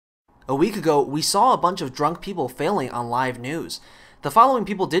A week ago, we saw a bunch of drunk people failing on live news. The following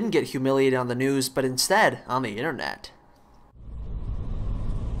people didn't get humiliated on the news, but instead on the internet.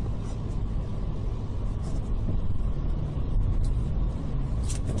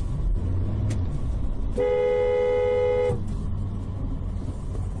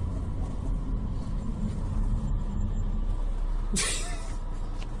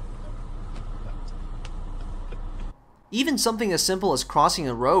 Even something as simple as crossing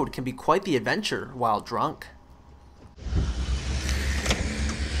a road can be quite the adventure while drunk.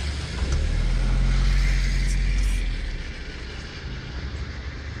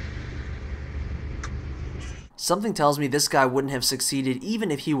 Something tells me this guy wouldn't have succeeded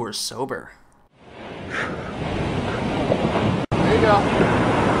even if he were sober. There you go.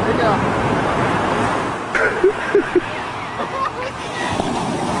 There you go.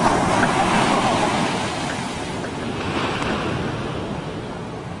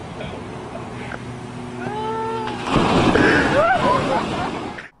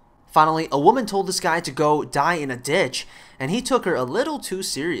 Finally, a woman told this guy to go die in a ditch, and he took her a little too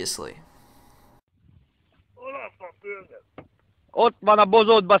seriously. Ott van a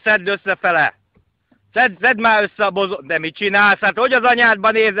bozótba, szedd összefele! Szedd már össze a bozót! De mit csinálsz? Hát hogy az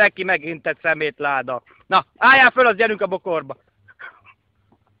anyádba nézel ki megint egy szemétláda? Na, álljál föl, az gyerünk a bokorba!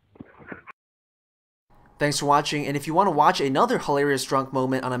 Thanks for watching, and if you want to watch another hilarious drunk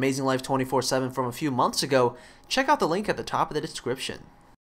moment on Amazing Life 24/7 from a few months ago, check out the link at the top of the description.